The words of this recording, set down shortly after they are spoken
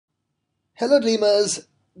Hello dreamers,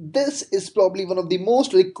 this is probably one of the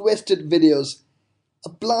most requested videos,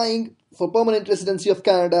 applying for permanent residency of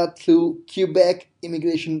Canada through Quebec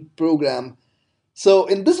immigration program. So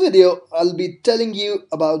in this video, I'll be telling you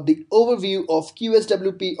about the overview of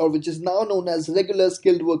QSWP, or which is now known as Regular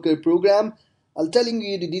Skilled Worker Program. I'll telling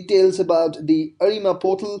you the details about the Arrima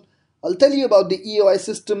portal. I'll tell you about the EOI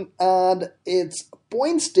system and its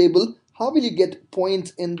points table. How will you get points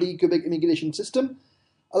in the Quebec immigration system?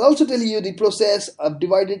 I'll also tell you the process. I've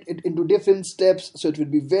divided it into different steps so it will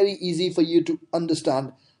be very easy for you to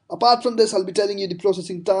understand. Apart from this, I'll be telling you the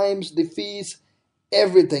processing times, the fees,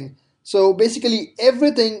 everything. So basically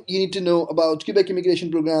everything you need to know about Quebec immigration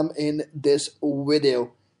program in this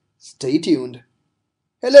video. Stay tuned.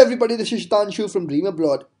 Hello everybody, this is Tanshu from Dream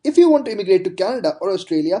Abroad. If you want to immigrate to Canada or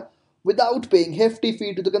Australia without paying hefty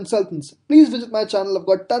fee to the consultants, please visit my channel. I've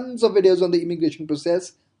got tons of videos on the immigration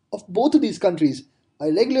process of both of these countries. I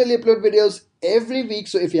regularly upload videos every week,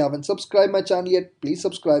 so if you haven't subscribed my channel yet, please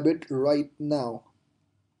subscribe it right now.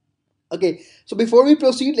 Okay, so before we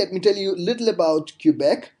proceed, let me tell you a little about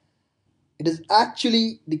Quebec. It is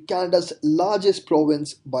actually the Canada's largest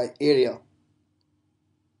province by area.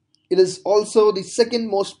 It is also the second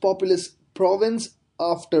most populous province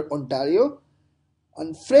after Ontario,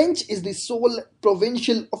 and French is the sole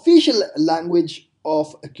provincial official language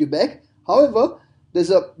of Quebec. However, there's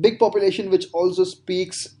a big population which also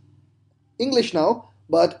speaks English now,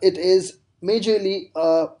 but it is majorly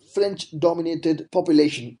a French-dominated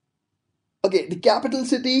population. Okay, the capital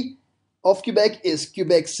city of Quebec is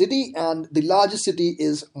Quebec City, and the largest city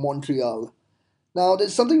is Montreal. Now,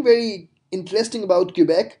 there's something very interesting about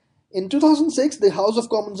Quebec. In 2006, the House of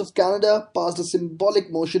Commons of Canada passed a symbolic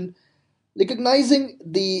motion recognizing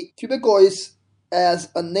the Quebecois as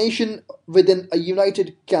a nation within a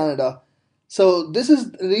united Canada. So this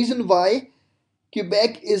is the reason why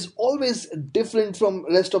Quebec is always different from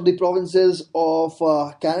rest of the provinces of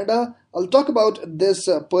Canada. I'll talk about this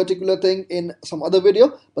particular thing in some other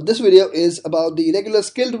video, but this video is about the Regular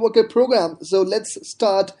Skilled Worker Program. So let's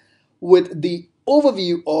start with the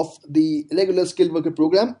overview of the Regular Skilled Worker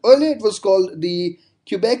Program. Earlier it was called the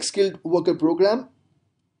Quebec Skilled Worker Program,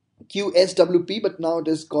 QSWP, but now it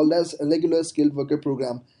is called as a Regular Skilled Worker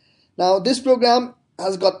Program. Now this program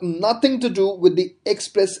has got nothing to do with the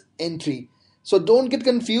express entry. So don't get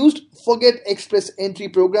confused. Forget express entry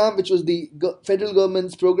program, which was the federal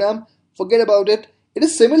government's program. Forget about it. It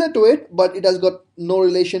is similar to it, but it has got no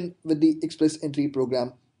relation with the express entry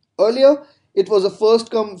program. Earlier, it was a first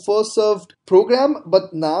come, first served program,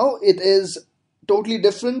 but now it is totally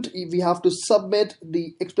different. We have to submit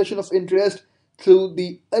the expression of interest through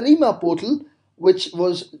the Arrima portal, which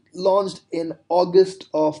was launched in August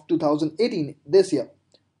of 2018, this year.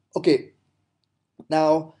 Okay,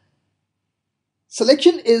 now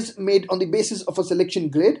selection is made on the basis of a selection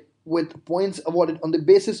grid with points awarded on the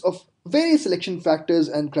basis of various selection factors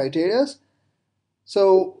and criteria.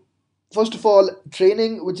 So first of all,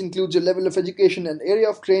 training, which includes your level of education and area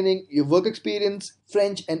of training, your work experience,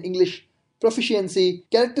 French and English proficiency,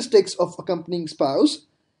 characteristics of accompanying spouse,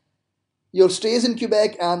 your stays in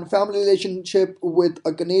Quebec and family relationship with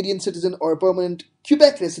a Canadian citizen or a permanent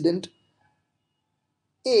Quebec resident,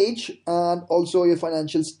 age, and also your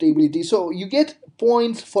financial stability. So you get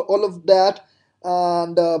points for all of that,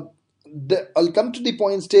 and I'll come to the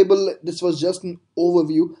points table. This was just an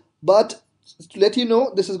overview, but to let you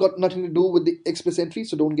know, this has got nothing to do with the express entry,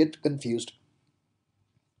 so don't get confused.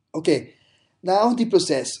 Okay, now the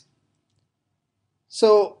process.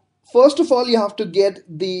 So first of all, you have to get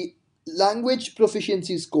the language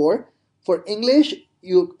proficiency score. For English,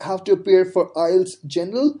 you have to appear for IELTS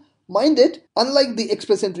General. Mind it, unlike the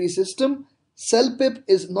express entry system, CELPIP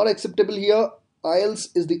is not acceptable here. IELTS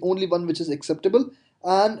is the only one which is acceptable.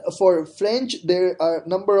 And for French, there are a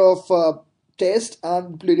number of tests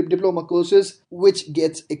and diploma courses which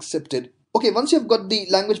gets accepted. Okay, once you've got the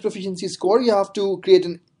language proficiency score, you have to create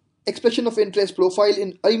an expression of interest profile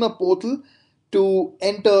in Arrima portal to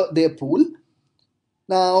enter their pool.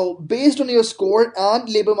 Now, based on your score and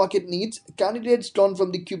labor market needs, candidates drawn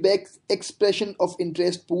from the Quebec Expression of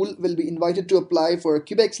Interest pool will be invited to apply for a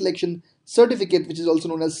Quebec Selection Certificate, which is also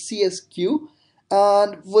known as CSQ,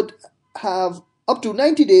 and would have up to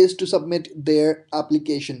 90 days to submit their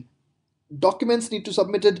application. Documents need to be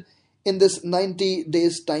submitted in this 90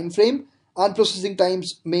 days time frame, and processing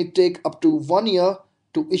times may take up to 1 year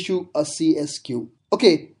to issue a CSQ.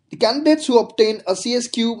 Okay, the candidates who obtain a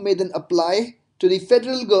CSQ may then apply to the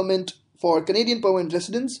federal government for Canadian permanent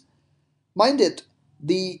residence. Mind it,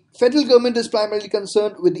 the federal government is primarily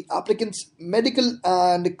concerned with the applicant's medical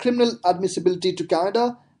and criminal admissibility to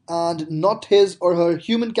Canada and not his or her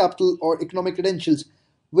human capital or economic credentials,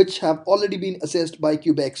 which have already been assessed by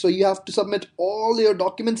Quebec. So you have to submit all your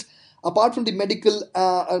documents apart from the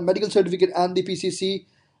medical certificate and the PCC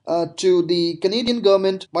to the Canadian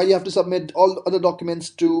government, while you have to submit all other documents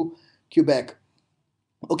to Quebec.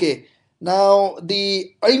 Okay, now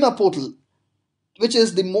the Arrima portal, which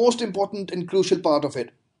is the most important and crucial part of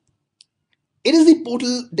it. It is the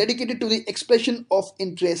portal dedicated to the Expression of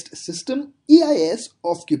Interest System (EIS)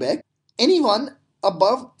 of Quebec. Anyone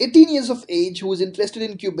above 18 years of age who is interested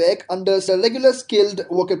in Quebec under a regular skilled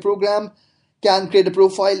worker program can create a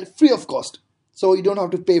profile free of cost, so you don't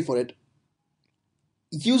have to pay for it.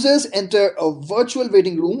 Users enter a virtual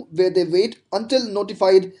waiting room where they wait until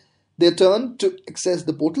notified their turn to access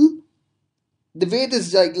the portal. The wait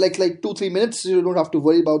is like 2-3 minutes, so you don't have to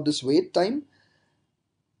worry about this wait time.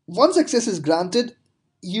 Once access is granted,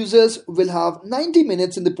 users will have 90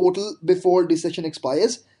 minutes in the portal before the session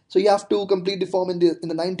expires. So you have to complete the form in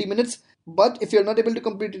the 90 minutes. But if you're not able to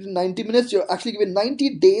complete it in 90 minutes, you're actually given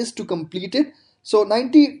 90 days to complete it. So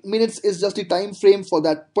 90 minutes is just the time frame for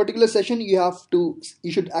that particular session. You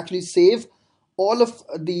should actually save all of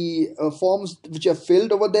the forms which are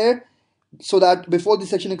filled over there, so that before the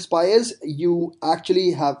session expires, you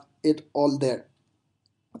actually have it all there.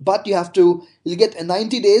 But you'll get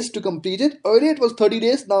 90 days to complete it. Earlier it was 30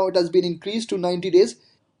 days, now it has been increased to 90 days.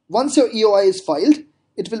 Once your EOI is filed,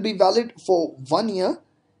 it will be valid for 1 year,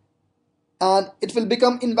 and it will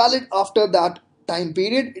become invalid after that time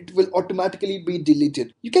period. It will automatically be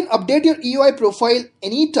deleted. You can update your EOI profile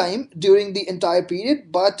anytime during the entire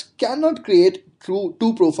period, but cannot create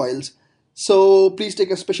two profiles. So please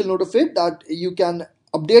take a special note of it, that you can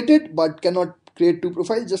update it but cannot create two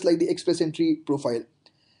profiles, just like the Express Entry profile.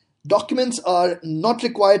 Documents are not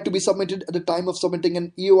required to be submitted at the time of submitting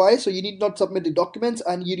an EOI, so you need not submit the documents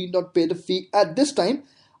and you need not pay the fee at this time.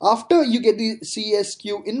 After you get the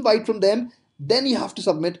CSQ invite from them, then you have to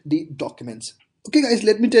submit the documents. Okay guys,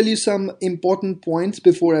 let me tell you some important points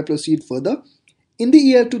before I proceed further. In the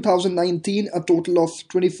year 2019, a total of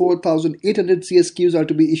 24,800 CSQs are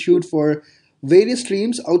to be issued for various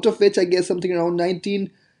streams, out of which I guess something around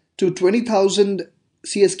 19 to 20,000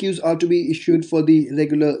 CSQs are to be issued for the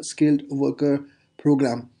regular skilled worker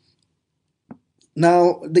program.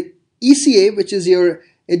 Now, the ECA, which is your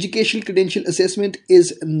Educational Credential Assessment,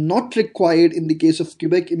 is not required in the case of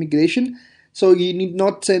Quebec immigration. So you need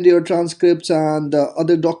not send your transcripts and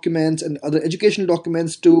other documents and other educational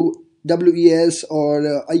documents to WES or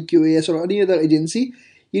IQAS or any other agency.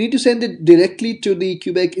 You need to send it directly to the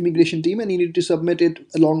Quebec immigration team, and you need to submit it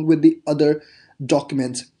along with the other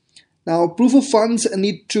documents. Now, proof of funds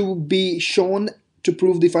need to be shown to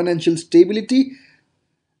prove the financial stability.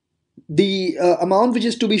 The amount which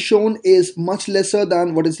is to be shown is much lesser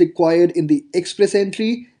than what is required in the Express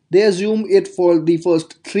Entry. They assume it for the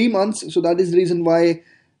first 3 months, so that is the reason why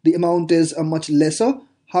the amount is much lesser.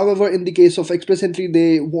 However, in the case of Express Entry,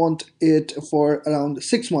 they want it for around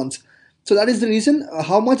 6 months. So that is the reason.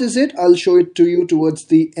 How much is it? I'll show it to you towards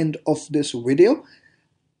the end of this video.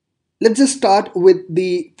 Let's just start with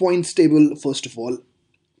the points table first of all.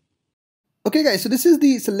 Okay guys, so this is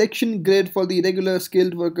the selection grid for the regular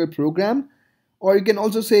skilled worker program, or you can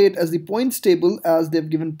also say it as the points table, as they've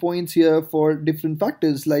given points here for different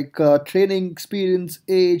factors like training, experience,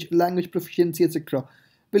 age, language proficiency, etc.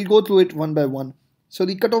 We'll go through it one by one. So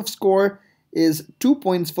the cutoff score is 2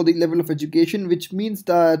 points for the level of education, which means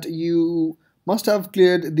that you must have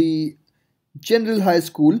cleared the general high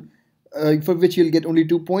school, for which you'll get only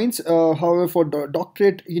 2 points. However, for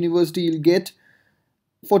doctorate university, you'll get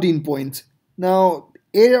 14 points. Now,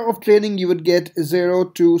 area of training, you would get 0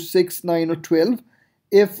 to 6, 9 or 12.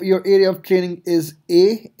 If your area of training is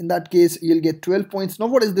A, in that case, you'll get 12 points. Now,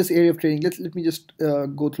 what is this area of training? Let me just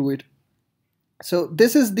go through it. So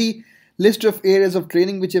this is the list of areas of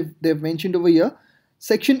training which they've mentioned over here.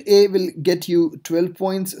 Section A will get you 12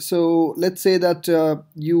 points. So let's say that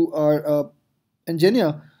you are an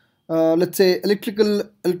engineer. Let's say electrical,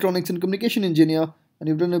 electronics and communication engineer, and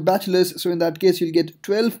you've done a bachelor's, so in that case you'll get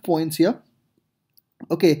 12 points here.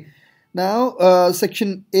 Okay, now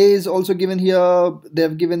section A is also given here. They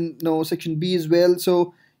have given section B as well,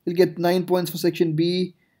 so you'll get 9 points for section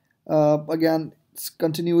B. Again, it's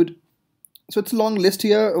continued, so it's a long list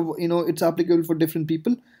here. It's applicable for different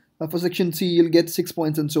people. For section C, you'll get 6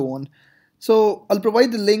 points and so on. So I'll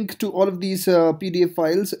provide the link to all of these PDF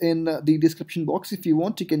files in the description box. If you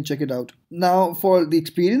want, you can check it out. Now for the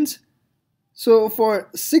experience. So for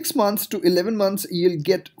 6 months to 11 months, you'll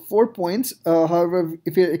get 4 points. However,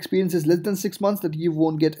 if your experience is less than 6 months, that you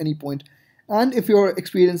won't get any point. And if your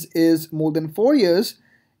experience is more than 4 years,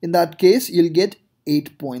 in that case, you'll get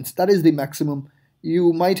 8 points. That is the maximum.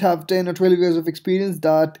 You might have 10 or 12 years of experience,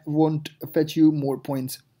 that won't fetch you more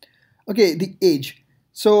points. Okay, the age.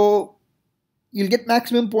 So you'll get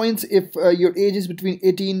maximum points if your age is between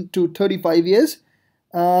 18 to 35 years,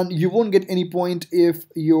 and you won't get any point if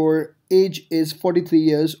your age is 43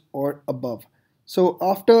 years or above. So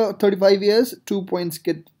after 35 years, 2 points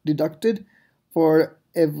get deducted for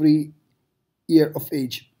every year of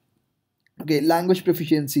age. Okay, language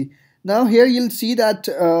proficiency. Now here you'll see that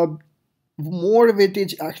more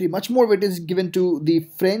weightage, actually much more weightage is given to the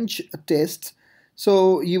French tests.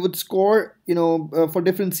 So you would score, for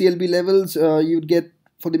different CLB levels, you'd get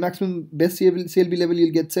for the maximum best CLB level,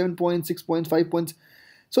 you'll get 7 points, 6 points, 5 points.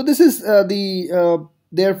 So this is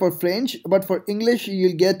there for French, but for English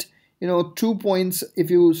you'll get 2 points if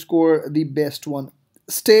you score the best one.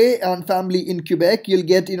 Stay and family in Quebec, you'll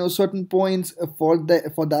get certain points for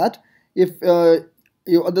that. If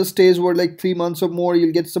your other stays were like 3 months or more,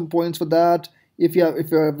 you'll get some points for that. If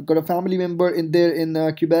you've got a family member in there in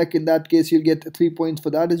Quebec, in that case you'll get 3 points for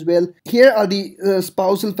that as well. Here are the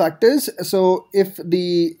spousal factors. So if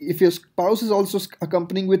your spouse is also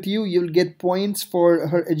accompanying with you, you'll get points for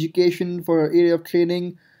her education, for her area of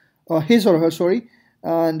training, his or her, sorry,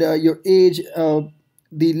 and your age,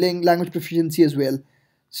 the language proficiency as well.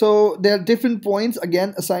 So there are different points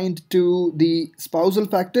again assigned to the spousal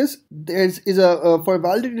factors. There is for a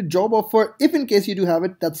validated job offer, if in case you do have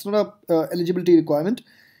it, that's not a eligibility requirement.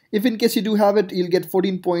 If in case you do have it, you'll get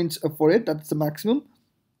 14 points for it. That's the maximum.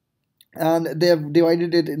 And they have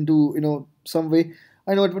divided it into some way.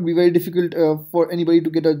 I know it would be very difficult for anybody to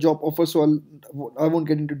get a job offer, so I won't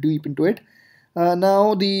get into deep into it.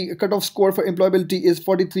 Now the cutoff score for employability is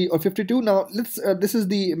 43 or 52. Now this is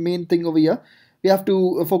the main thing over here. We have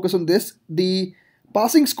to focus on this. The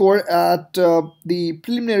passing score at the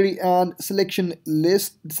preliminary and selection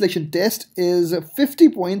test is 50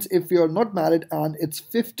 points if you're not married, and it's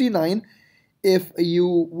 59 if you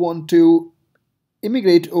want to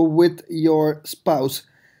immigrate with your spouse.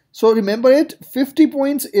 So remember it, 50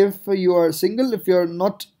 points if you are single, if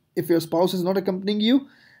your spouse is not accompanying you,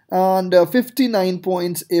 and 59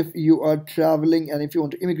 points if you are traveling and if you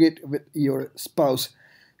want to immigrate with your spouse.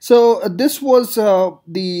 So this was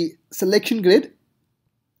the selection grid,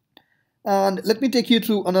 and let me take you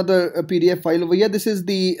through another PDF file over here. This is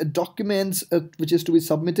the documents which is to be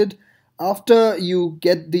submitted after you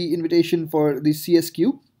get the invitation for the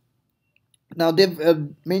CSQ. Now they've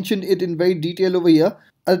mentioned it in very detail over here.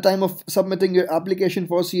 At the time of submitting your application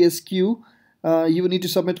for CSQ, you will need to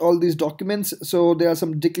submit all these documents. So there are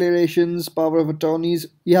some declarations, power of attorneys.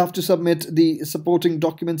 You have to submit the supporting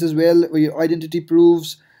documents as well, or your identity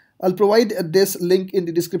proofs. I'll provide this link in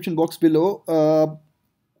the description box below.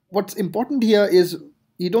 What's important here is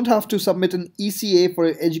you don't have to submit an ECA for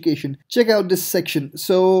education. Check out this section.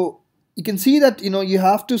 So you can see that you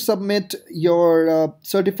have to submit your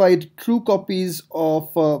certified true copies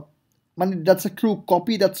of that's a true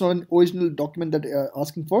copy, that's not an original document that they're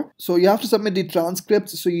asking for. So you have to submit the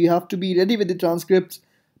transcripts, so you have to be ready with the transcripts,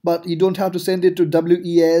 but you don't have to send it to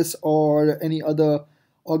WES or any other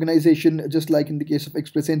organization, just like in the case of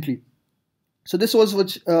Express Entry. So this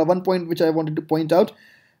was one point which I wanted to point out.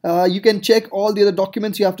 You can check all the other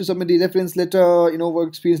documents. You have to submit the reference letter, work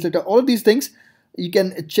experience letter, all of these things. You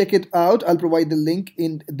can check it out. I'll provide the link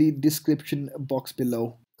in the description box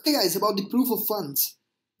below. Okay guys, about the proof of funds.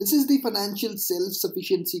 This is the financial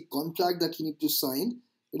self-sufficiency contract that you need to sign.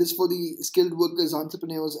 It is for the skilled workers,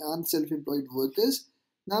 entrepreneurs, and self-employed workers.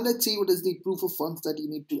 Now let's see what is the proof of funds that you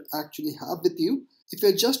need to actually have with you. If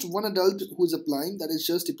you're just one adult who is applying, that is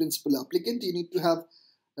just the principal applicant, you need to have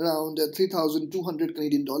around 3,200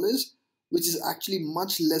 Canadian dollars, which is actually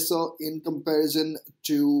much lesser in comparison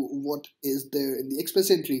to what is there in the Express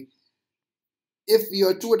Entry. If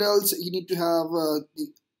you're two adults, you need to have the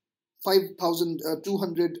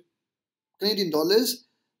 5,200 Canadian dollars.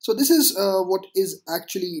 So this is what is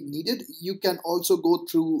actually needed. You can also go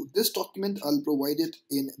through this document. I'll provide it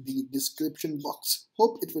in the description box.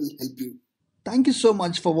 Hope it will help you. Thank you so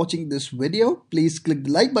much for watching this video. Please click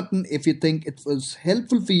the like button if you think it was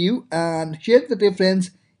helpful for you, and share it with your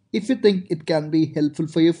friends if you think it can be helpful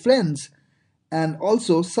for your friends. And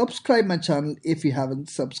also subscribe my channel if you haven't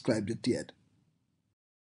subscribed it yet.